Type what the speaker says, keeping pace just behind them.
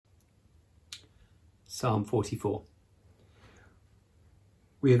Psalm 44.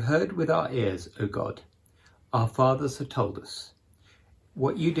 We have heard with our ears, O God. Our fathers have told us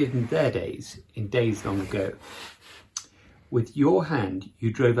what you did in their days, in days long ago. With your hand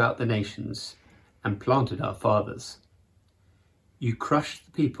you drove out the nations and planted our fathers. You crushed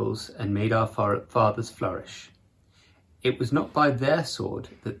the peoples and made our fathers flourish. It was not by their sword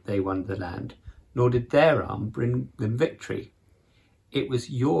that they won the land, nor did their arm bring them victory. It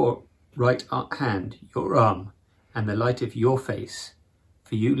was your right hand, your arm, and the light of your face,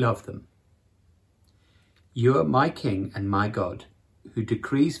 for you love them. You are my King and my God, who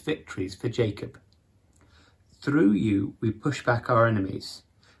decrees victories for Jacob. Through you we push back our enemies.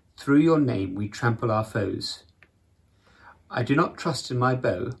 Through your name we trample our foes. I do not trust in my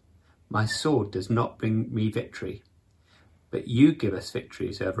bow. My sword does not bring me victory. But you give us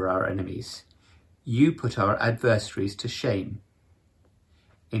victories over our enemies. You put our adversaries to shame.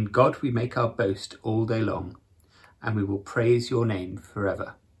 In God we make our boast all day long, and we will praise your name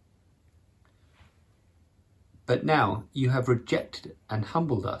forever. But now you have rejected and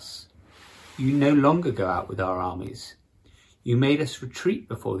humbled us. You no longer go out with our armies. You made us retreat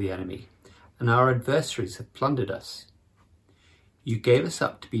before the enemy, and our adversaries have plundered us. You gave us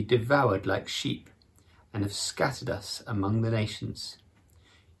up to be devoured like sheep, and have scattered us among the nations.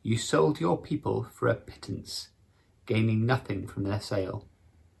 You sold your people for a pittance, gaining nothing from their sale.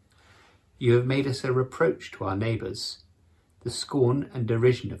 You have made us a reproach to our neighbours, the scorn and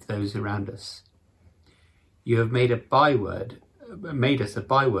derision of those around us. You have made us a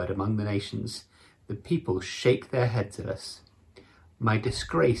byword among the nations. The people shake their heads at us. My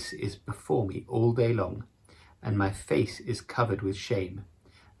disgrace is before me all day long, and my face is covered with shame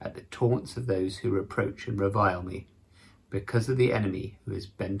at the taunts of those who reproach and revile me, because of the enemy who is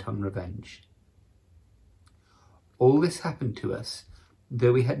bent on revenge. All this happened to us,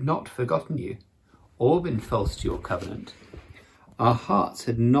 though we had not forgotten you, or been false to your covenant. Our hearts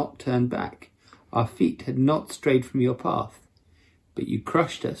had not turned back, our feet had not strayed from your path. But you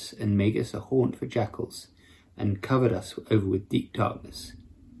crushed us and made us a haunt for jackals, and covered us over with deep darkness.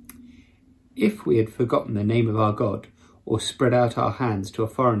 If we had forgotten the name of our God, or spread out our hands to a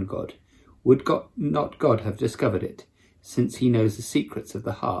foreign god, would not God have discovered it, since he knows the secrets of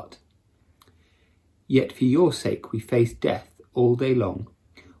the heart? Yet for your sake we face death all day long.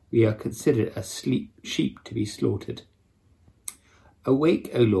 We are considered as sheep to be slaughtered.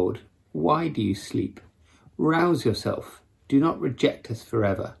 Awake, O Lord, why do you sleep? Rouse yourself, do not reject us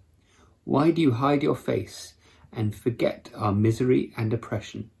forever. Why do you hide your face and forget our misery and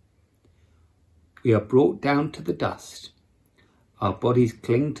oppression? We are brought down to the dust. Our bodies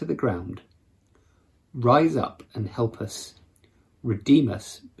cling to the ground. Rise up and help us. Redeem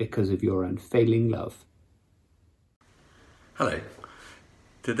us because of your unfailing love. Hello.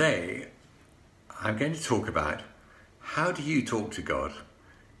 Today I'm going to talk about how do you talk to God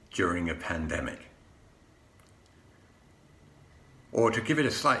during a pandemic? Or to give it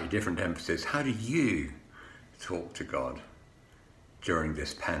a slightly different emphasis, how do you talk to God during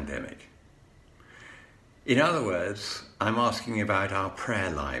this pandemic? In other words, I'm asking about our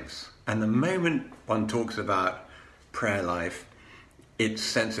prayer lives. And the moment one talks about prayer life, it's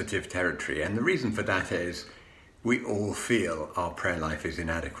sensitive territory. And the reason for that is we all feel our prayer life is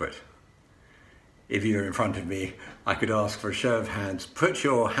inadequate. If you're in front of me, I could ask for a show of hands. Put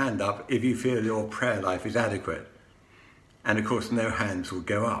your hand up if you feel your prayer life is adequate. And of course, no hands will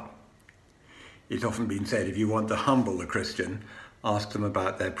go up. It's often been said, if you want to humble a Christian, ask them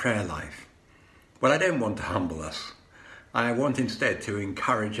about their prayer life. Well, I don't want to humble us. I want instead to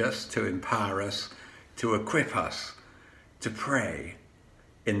encourage us, to empower us, to equip us to pray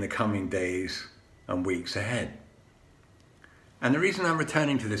in the coming days and weeks ahead. And the reason I'm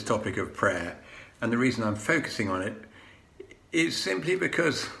returning to this topic of prayer, and the reason I'm focusing on it, is simply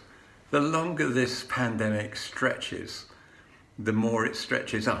because the longer this pandemic stretches, the more it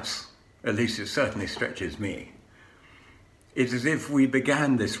stretches us. At least it certainly stretches me. It's as if we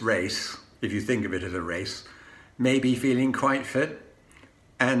began this race, if you think of it as a race, maybe feeling quite fit,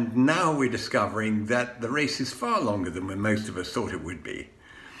 and now we're discovering that the race is far longer than when most of us thought it would be.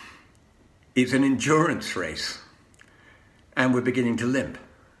 It's an endurance race, and we're beginning to limp,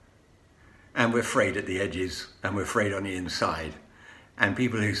 and we're frayed at the edges, and we're frayed on the inside. And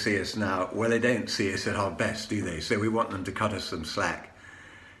people who see us now, well, they don't see us at our best, do they? So we want them to cut us some slack.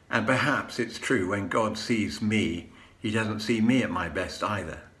 And perhaps it's true, when God sees me, he doesn't see me at my best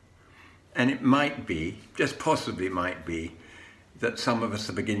either. And it might be, just possibly might be, that some of us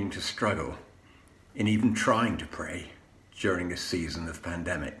are beginning to struggle in even trying to pray during this season of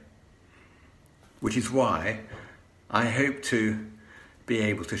pandemic. Which is why I hope to be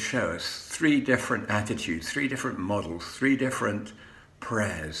able to show us 3 different attitudes, 3 different models, 3 different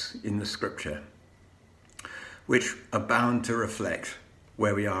prayers in the scripture, which are bound to reflect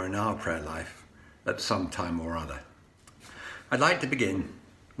where we are in our prayer life at some time or other. I'd like to begin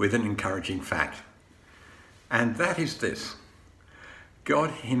with an encouraging fact, and that is this: God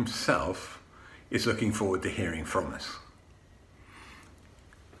himself is looking forward to hearing from us.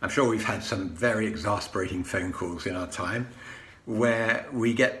 I'm sure we've had some very exasperating phone calls in our time where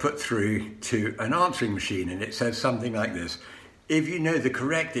we get put through to an answering machine and it says something like this: if you know the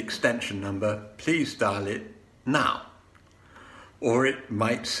correct extension number, please dial it now. Or it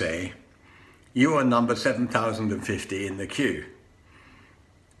might say, you are number 7050 in the queue.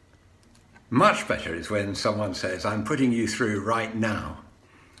 Much better is when someone says, I'm putting you through right now,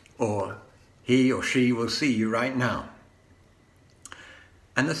 or he or she will see you right now.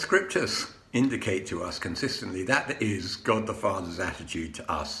 And the scriptures indicate to us consistently that is God the Father's attitude to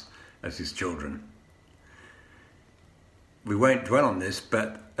us as his children. We won't dwell on this,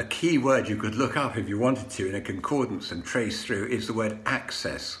 but a key word you could look up if you wanted to in a concordance and trace through is the word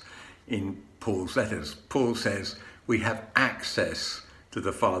access in Paul's letters. Paul says we have access to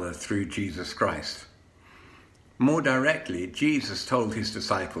the Father through Jesus Christ. More directly, Jesus told his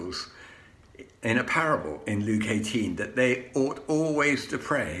disciples in a parable in Luke 18 that they ought always to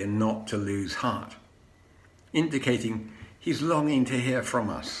pray and not to lose heart, indicating he's longing to hear from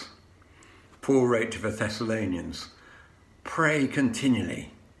us. Paul wrote to the Thessalonians, pray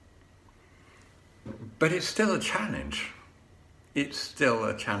continually. But it's still a challenge. It's still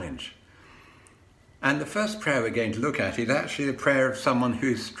a challenge. And the first prayer we're going to look at is actually the prayer of someone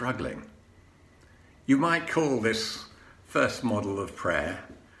who is struggling. You might call this first model of prayer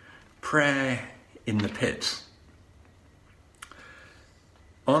in the pits.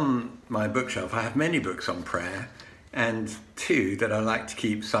 On my bookshelf, I have many books on prayer and 2 that I like to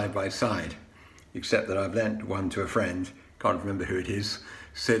keep side by side, except that I've lent one to a friend, can't remember who it is,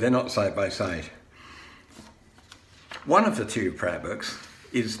 so they're not side by side. One of the 2 prayer books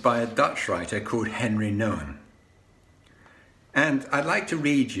is by a Dutch writer called Henry Nouwen. And I'd like to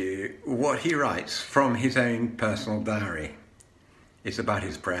read you what he writes from his own personal diary. It's about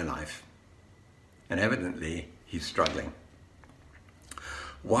his prayer life. And evidently, he's struggling.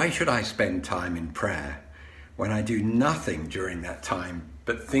 Why should I spend time in prayer when I do nothing during that time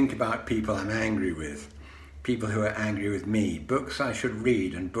but think about people I'm angry with, people who are angry with me, books I should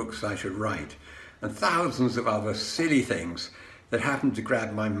read and books I should write, and thousands of other silly things that happen to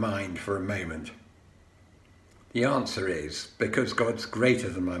grab my mind for a moment? The answer is because God's greater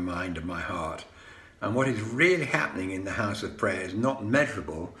than my mind and my heart, and what is really happening in the house of prayer is not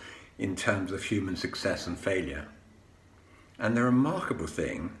measurable in terms of human success and failure. And the remarkable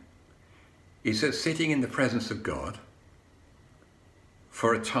thing is that sitting in the presence of God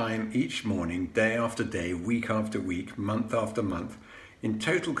for a time each morning, day after day, week after week, month after month, in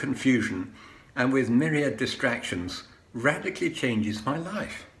total confusion and with myriad distractions, radically changes my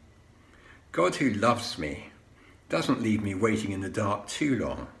life. God, who loves me, doesn't leave me waiting in the dark too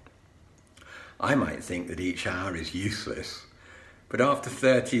long. I might think that each hour is useless, but after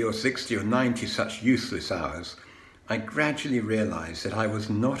 30 or 60 or 90 such useless hours, I gradually realized that I was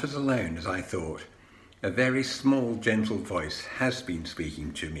not as alone as I thought. A very small, gentle voice has been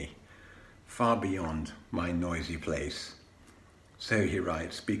speaking to me, far beyond my noisy place. So he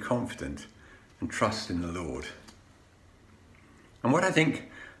writes, be confident and trust in the Lord. And what I think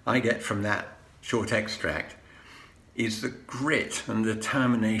I get from that short extract is the grit and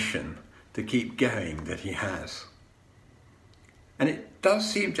determination to keep going that he has. And it does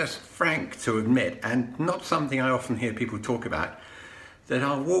seem just frank to admit, and not something I often hear people talk about, that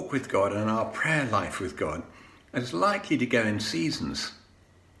our walk with God and our prayer life with God is likely to go in seasons.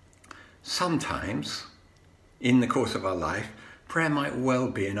 Sometimes, in the course of our life, prayer might well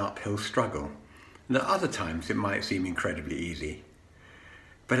be an uphill struggle, and at other times it might seem incredibly easy.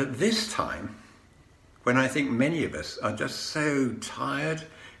 But at this time, when I think many of us are just so tired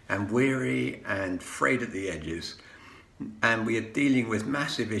and weary and frayed at the edges, and we are dealing with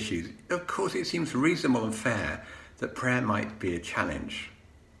massive issues, of course it seems reasonable and fair that prayer might be a challenge.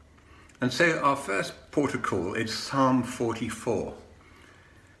 And so our first port of call is Psalm 44.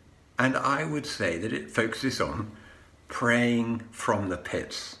 And I would say that it focuses on praying from the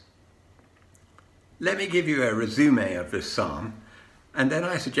pits. Let me give you a resume of this psalm, and then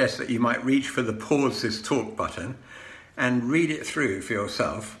I suggest that you might reach for the pause this talk button and read it through for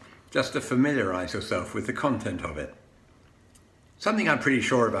yourself, just to familiarize yourself with the content of it. Something I'm pretty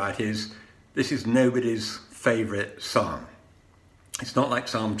sure about is this is nobody's favourite psalm. It's not like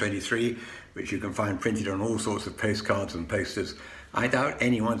Psalm 23, which you can find printed on all sorts of postcards and posters, I doubt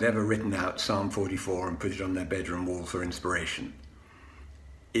anyone's ever written out Psalm 44 and put it on their bedroom wall for inspiration.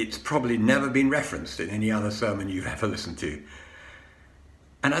 It's probably never been referenced in any other sermon you've ever listened to.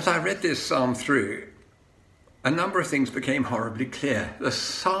 And as I read this psalm through, a number of things became horribly clear. The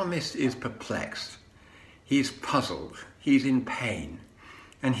psalmist is perplexed. He's puzzled. He's in pain.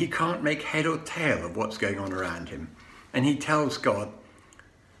 And he can't make head or tail of what's going on around him. And he tells God,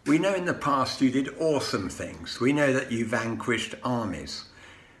 we know in the past you did awesome things. We know that you vanquished armies.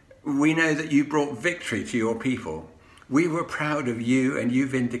 We know that you brought victory to your people. We were proud of you and you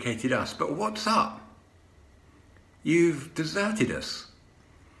vindicated us. But what's up? You've deserted us.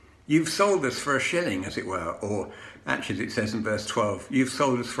 You've sold us for a shilling, as it were. Or actually, as it says in verse 12, you've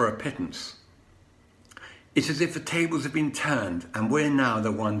sold us for a pittance. It's as if the tables have been turned and we're now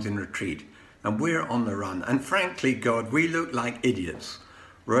the ones in retreat and we're on the run. And frankly, God, we look like idiots,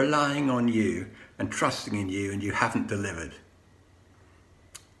 relying on you and trusting in you, and you haven't delivered.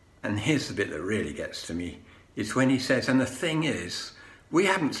 And here's the bit that really gets to me. It's when he says, and the thing is, we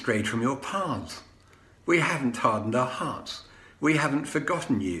haven't strayed from your paths. We haven't hardened our hearts. We haven't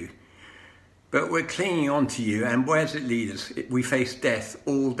forgotten you. But we're clinging on to you, and where does it lead us? We face death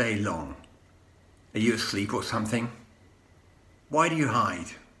all day long. Are you asleep or something? Why do you hide?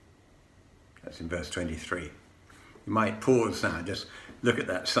 That's in verse 23. You might pause now, just look at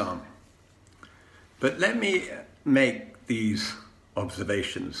that psalm. But let me make these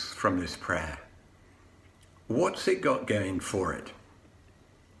observations from this prayer. What's it got going for it?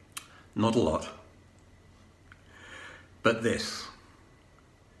 Not a lot. But this.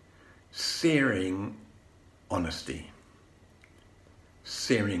 Searing honesty.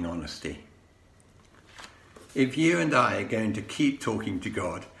 Searing honesty. If you and I are going to keep talking to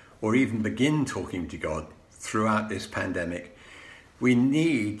God, or even begin talking to God throughout this pandemic, we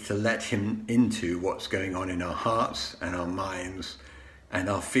need to let him into what's going on in our hearts and our minds and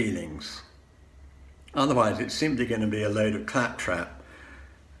our feelings. Otherwise, it's simply going to be a load of claptrap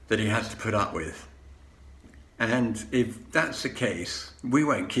that he has to put up with. And if that's the case, we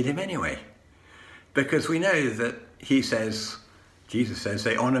won't kid him anyway. Because we know that he says, Jesus says,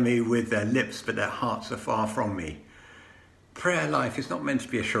 they honour me with their lips, but their hearts are far from me. Prayer life is not meant to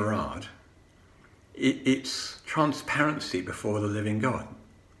be a charade. It's transparency before the living God.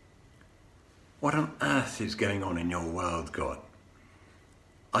 What on earth is going on in your world, God?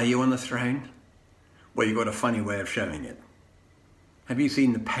 Are you on the throne? Well, you've got a funny way of showing it. Have you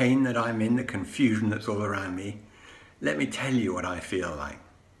seen the pain that I'm in, the confusion that's all around me? Let me tell you what I feel like.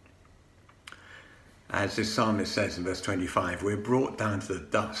 As this psalmist says in verse 25, we're brought down to the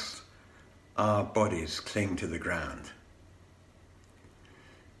dust. Our bodies cling to the ground.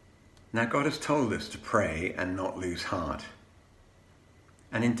 Now, God has told us to pray and not lose heart.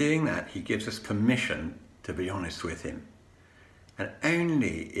 And in doing that, he gives us permission to be honest with him. And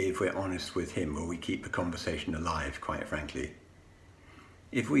only if we're honest with him will we keep the conversation alive, quite frankly.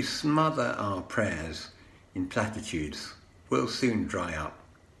 If we smother our prayers in platitudes, we'll soon dry up,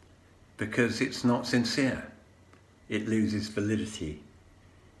 because it's not sincere. It loses validity.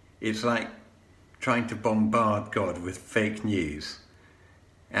 It's like trying to bombard God with fake news.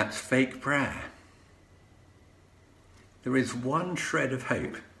 That's fake prayer. There is one shred of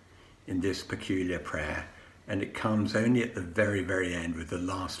hope in this peculiar prayer, and it comes only at the very, very end with the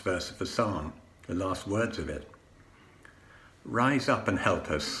last verse of the psalm, the last words of it. Rise up and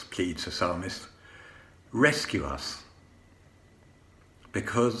help us, pleads the psalmist. Rescue us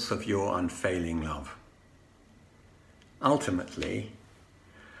because of your unfailing love. Ultimately,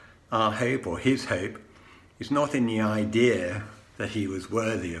 our hope, or his hope, is not in the idea that he was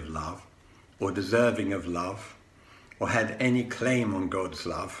worthy of love or deserving of love or had any claim on God's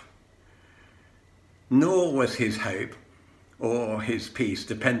love. Nor was his hope or his peace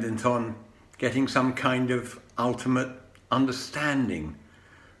dependent on getting some kind of ultimate understanding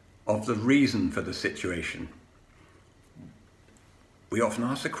of the reason for the situation. We often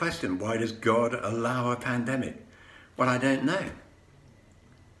ask the question, why does God allow a pandemic? Well, I don't know.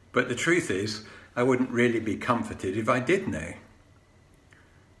 But the truth is, I wouldn't really be comforted if I did know.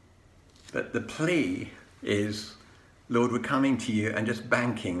 But the plea is, Lord, we're coming to you and just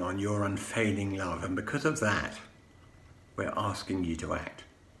banking on your unfailing love. And because of that, we're asking you to act.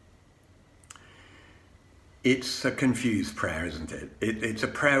 It's a confused prayer, isn't it? It's a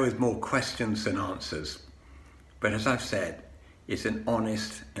prayer with more questions than answers. But as I've said, it's an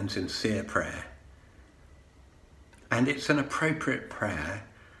honest and sincere prayer. And it's an appropriate prayer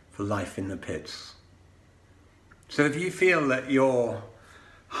for life in the pits. So if you feel that your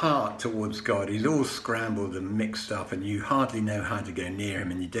heart towards God is all scrambled and mixed up and you hardly know how to go near him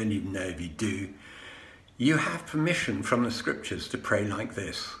and you don't even know if you do, you have permission from the scriptures to pray like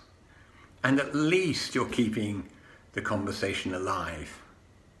this. And at least you're keeping the conversation alive.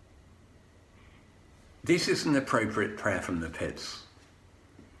 This is an appropriate prayer from the pits.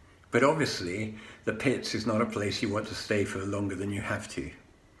 But obviously, the pits is not a place you want to stay for longer than you have to.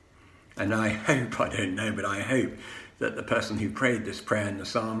 And I hope that the person who prayed this prayer in the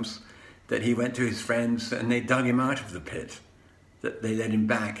Psalms, that he went to his friends and they dug him out of the pit, that they led him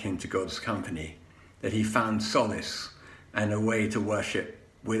back into God's company, that he found solace and a way to worship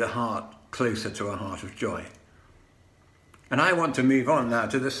with a heart closer to a heart of joy. And I want to move on now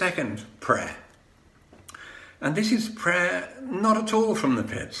to the second prayer. And this is prayer not at all from the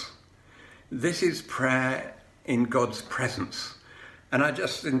pits. This is prayer in God's presence. And I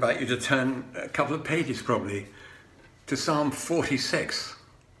just invite you to turn a couple of pages probably to Psalm 46.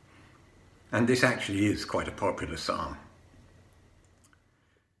 And this actually is quite a popular psalm.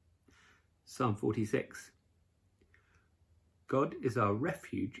 Psalm 46. God is our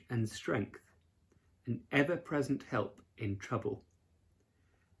refuge and strength, an ever-present help in trouble.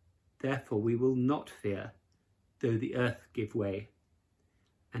 Therefore we will not fear, though the earth give way,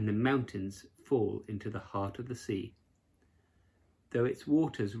 and the mountains fall into the heart of the sea. Though its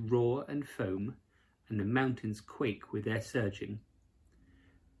waters roar and foam, and the mountains quake with their surging.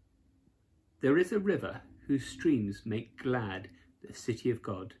 There is a river whose streams make glad the city of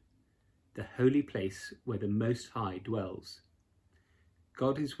God, the holy place where the Most High dwells.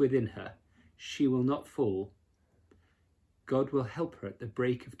 God is within her, she will not fall. God will help her at the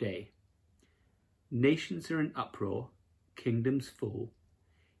break of day. Nations are in uproar, kingdoms fall.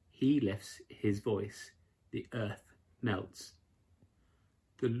 He lifts his voice, the earth melts.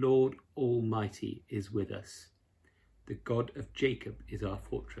 The Lord Almighty is with us. The God of Jacob is our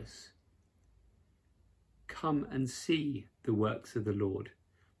fortress. Come and see the works of the Lord,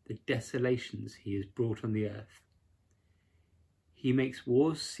 the desolations he has brought on the earth. He makes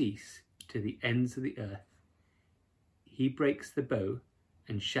wars cease to the ends of the earth. He breaks the bow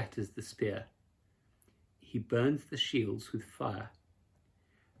and shatters the spear. He burns the shields with fire.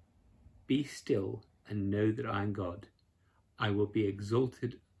 Be still and know that I am God. I will be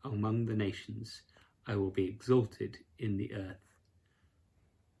exalted among the nations. I will be exalted in the earth.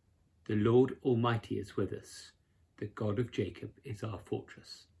 The Lord Almighty is with us. The God of Jacob is our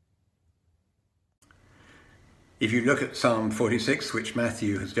fortress. If you look at Psalm 46, which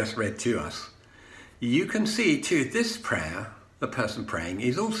Matthew has just read to us, you can see too this prayer, the person praying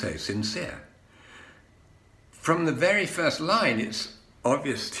is also sincere. From the very first line, it's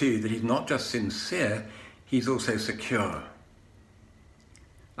obvious too that he's not just sincere, he's also secure.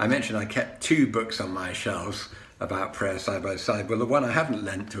 I mentioned I kept 2 books on my shelves about prayer side by side. Well, the one I haven't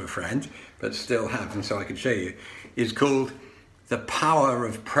lent to a friend, but still have, and so I can show you, is called The Power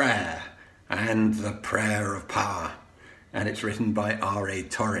of Prayer and the Prayer of Power. And it's written by R.A.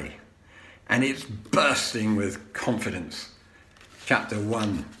 Torrey. And it's bursting with confidence. Chapter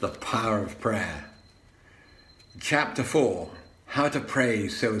 1, The Power of Prayer. Chapter 4, How to Pray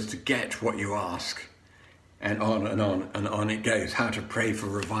so as to get what you ask. And on and on and on it goes. How to pray for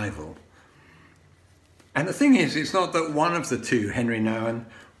revival. And the thing is, it's not that one of the two, Henry Nouwen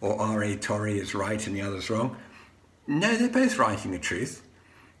or R.A. Torrey, is right and the other's wrong. No, they're both writing the truth,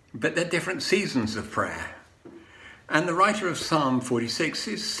 but they're different seasons of prayer. And the writer of Psalm 46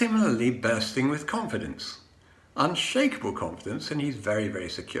 is similarly bursting with confidence, unshakable confidence, and he's very, very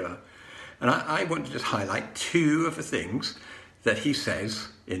secure. And I want to just highlight 2 of the things that he says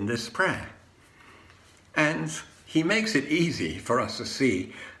in this prayer. And he makes it easy for us to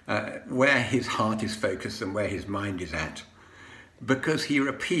see where his heart is focused and where his mind is at, because he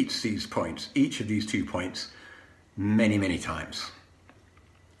repeats these points, each of these 2 points, many, many times.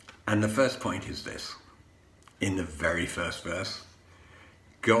 And the first point is this, in the very first verse,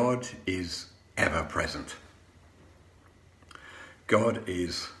 God is ever present. God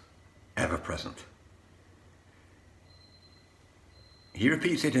is ever present. He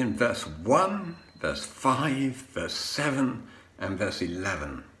repeats it in verse 1, verse 5, verse 7, and verse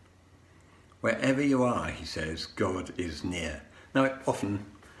 11. Wherever you are, he says, God is near. Now, it often,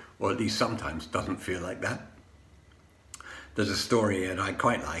 or at least sometimes, doesn't feel like that. There's a story that I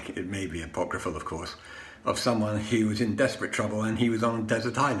quite like, it may be apocryphal, of course, of someone who was in desperate trouble and he was on a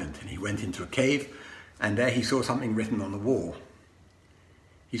desert island and he went into a cave and there he saw something written on the wall.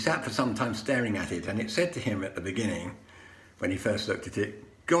 He sat for some time staring at it and it said to him at the beginning, when he first looked at it,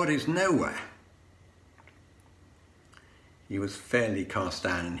 God is nowhere. He was fairly cast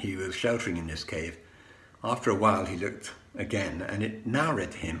down and he was sheltering in this cave. After a while he looked again and it now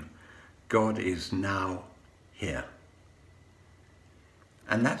read to him, God is now here.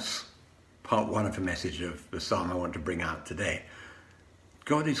 And that's part one of the message of the psalm I want to bring out today.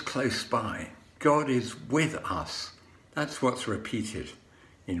 God is close by. God is with us. That's what's repeated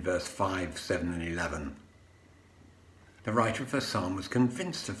in verse 5, 7 and 11. The writer of the psalm was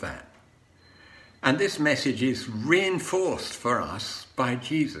convinced of that. And this message is reinforced for us by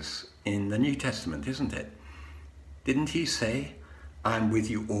Jesus in the New Testament, isn't it? Didn't he say, "I'm with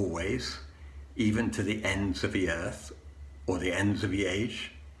you always, even to the ends of the earth," or the ends of the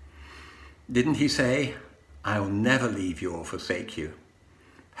age? Didn't he say, "I will never leave you or forsake you"?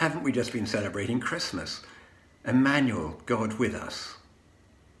 Haven't we just been celebrating Christmas? Emmanuel, God with us.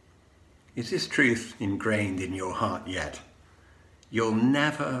 Is this truth ingrained in your heart yet? You'll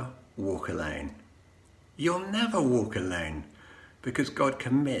never walk alone. You'll never walk alone because God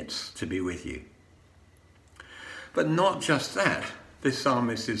commits to be with you. But not just that. This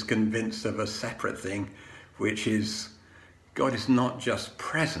psalmist is convinced of a separate thing, which is God is not just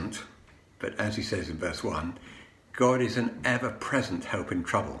present, but as he says in verse 1, God is an ever-present help in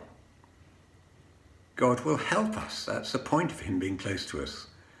trouble. God will help us. That's the point of him being close to us.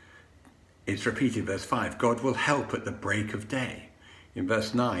 It's repeated in verse 5, God will help at the break of day. In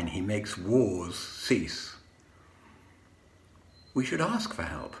verse 9, he makes wars cease. We should ask for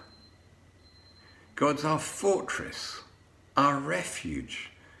help. God's our fortress, our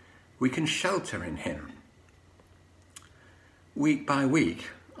refuge. We can shelter in him. Week by week,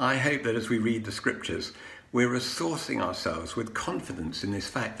 I hope that as we read the scriptures, we're resourcing ourselves with confidence in this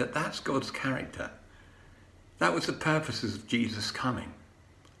fact that that's God's character. That was the purposes of Jesus coming,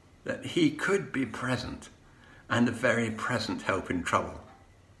 that he could be present and a very present help in trouble.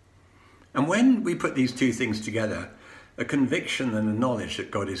 And when we put these two things together, a conviction and a knowledge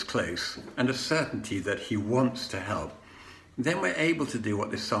that God is close and a certainty that he wants to help, then we're able to do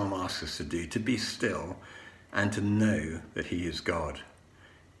what this psalm asks us to do, to be still and to know that he is God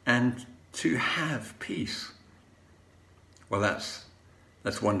and to have peace. Well,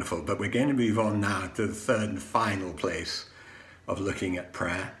 that's wonderful, but we're going to move on now to the third and final place of looking at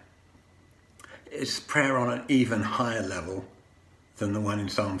prayer. It's prayer on an even higher level than the one in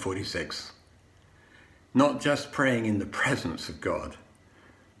Psalm 46. Not just praying in the presence of God,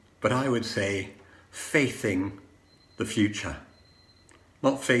 but I would say faithing the future.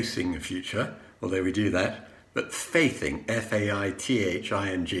 Not facing the future, although we do that, but faithing,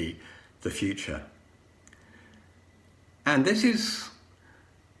 F-A-I-T-H-I-N-G, the future. And this is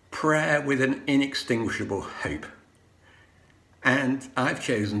prayer with an inextinguishable hope. And I've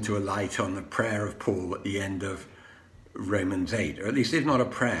chosen to alight on the prayer of Paul at the end of Romans 8, or at least if not a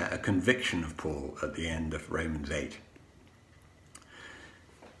prayer, a conviction of Paul at the end of Romans 8.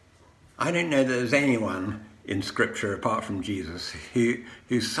 I don't know that there's anyone in Scripture apart from Jesus who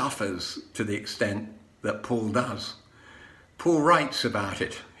suffers to the extent that Paul does. Paul writes about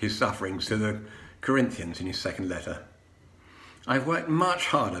it, his sufferings, to the Corinthians in his second letter. I've worked much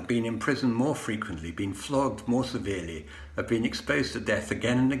harder, been in prison more frequently, been flogged more severely, have been exposed to death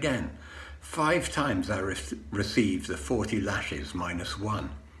again and again. 5 times I received the 40 lashes minus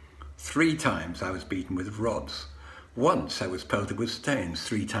 1. 3 times I was beaten with rods. Once I was pelted with stones.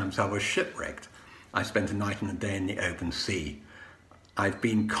 3 times I was shipwrecked. I spent a night and a day in the open sea. I've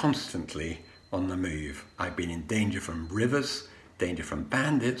been constantly on the move. I've been in danger from rivers, danger from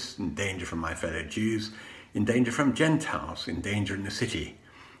bandits, in danger from my fellow Jews, in danger from Gentiles, in danger in the city,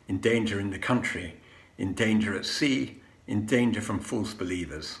 in danger in the country, in danger at sea, in danger from false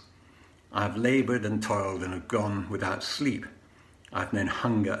believers. I have laboured and toiled and have gone without sleep. I've known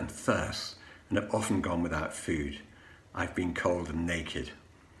hunger and thirst and have often gone without food. I've been cold and naked.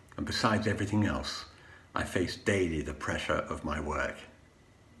 And besides everything else, I face daily the pressure of my work.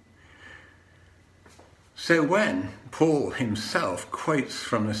 So when Paul himself quotes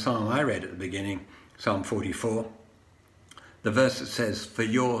from the psalm I read at the beginning, Psalm 44, the verse that says, "For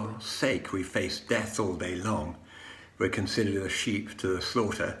your sake we face death all day long. We're considered as sheep to the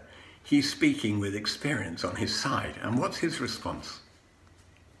slaughter." He's speaking with experience on his side. And what's his response?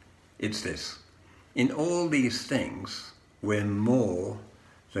 It's this: in all these things, we're more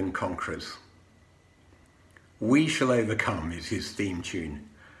than conquerors. We shall overcome is his theme tune.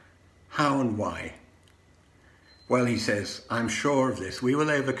 How and why? Well, he says, I'm sure of this. We will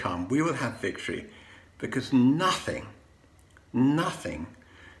overcome. We will have victory. Because nothing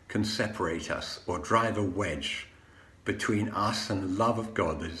can separate us or drive a wedge between us and the love of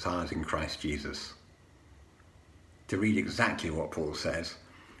God that is ours in Christ Jesus. To read exactly what Paul says,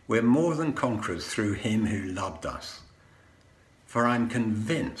 we're more than conquerors through him who loved us. For I'm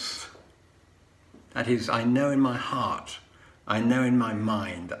convinced, that is, I know in my heart, I know in my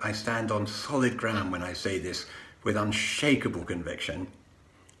mind, I stand on solid ground when I say this with unshakable conviction,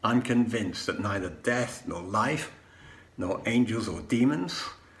 I'm convinced that neither death nor life, nor angels or demons,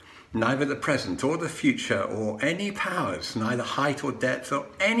 neither the present or the future or any powers, neither height or depth or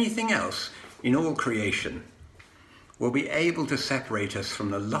anything else in all creation will be able to separate us from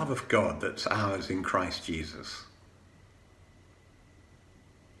the love of God that's ours in Christ Jesus.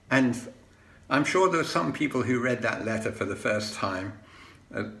 And I'm sure there are some people who read that letter for the first time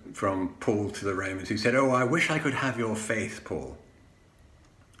from Paul to the Romans who said, "Oh, I wish I could have your faith, Paul."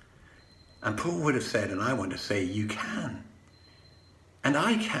 And Paul would have said, and I want to say, you can. And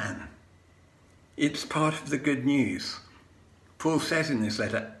I can. It's part of the good news. Paul says in this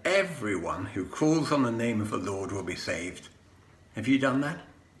letter, everyone who calls on the name of the Lord will be saved. Have you done that?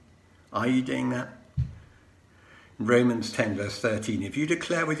 Are you doing that? Romans 10 verse 13, if you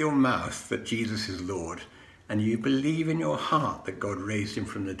declare with your mouth that Jesus is Lord and you believe in your heart that God raised him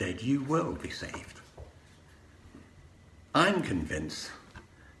from the dead, you will be saved. I'm convinced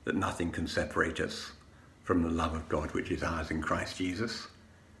that nothing can separate us from the love of God which is ours in Christ Jesus.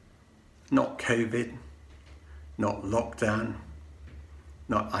 Not COVID, not lockdown,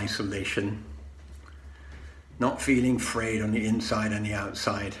 not isolation, not feeling afraid on the inside and the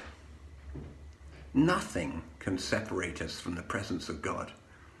outside. Nothing can separate us from the presence of God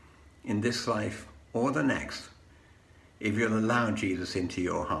in this life or the next if you'll allow Jesus into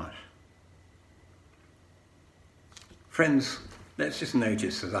your heart. Friends, let's just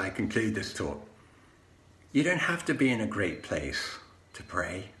notice as I conclude this talk, you don't have to be in a great place to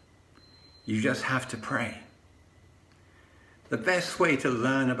pray. You just have to pray. The best way to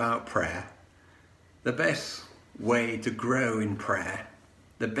learn about prayer, the best way to grow in prayer,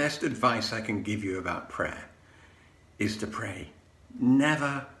 the best advice I can give you about prayer is to pray.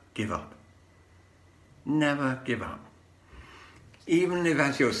 Never give up. Never give up. Even if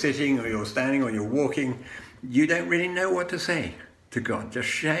as you're sitting or you're standing or you're walking, you don't really know what to say to God. Just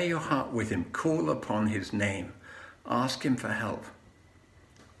share your heart with him. Call upon his name. Ask him for help.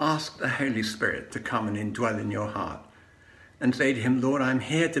 Ask the Holy Spirit to come and indwell in your heart and say to him, Lord, I'm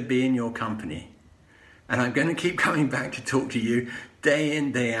here to be in your company. And I'm going to keep coming back to talk to you day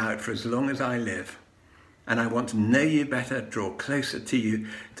in, day out for as long as I live. And I want to know you better, draw closer to you,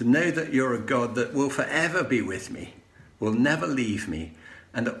 to know that you're a God that will forever be with me, will never leave me,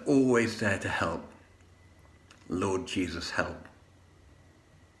 and are always there to help. Lord Jesus, help.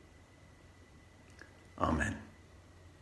 Amen.